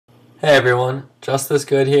Hey everyone, Justice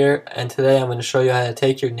Good here, and today I'm going to show you how to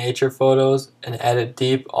take your nature photos and add a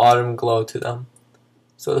deep autumn glow to them.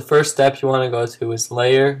 So the first step you want to go to is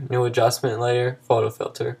Layer, New Adjustment Layer, Photo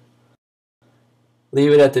Filter.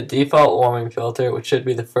 Leave it at the default warming filter, which should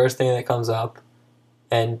be the first thing that comes up,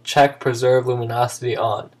 and check Preserve Luminosity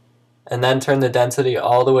on, and then turn the density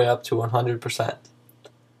all the way up to 100%.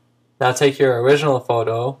 Now take your original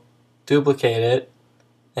photo, duplicate it,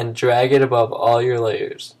 and drag it above all your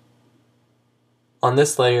layers. On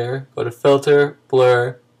this layer, go to Filter,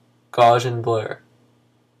 Blur, Gaussian Blur.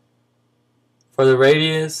 For the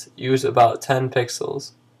radius, use about 10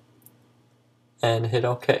 pixels and hit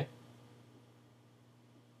OK.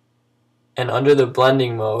 And under the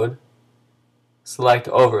blending mode, select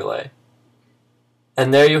Overlay.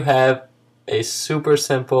 And there you have a super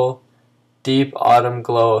simple, deep autumn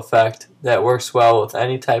glow effect that works well with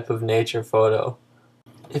any type of nature photo.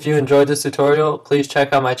 If you enjoyed this tutorial, please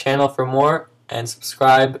check out my channel for more and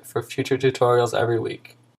subscribe for future tutorials every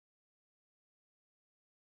week.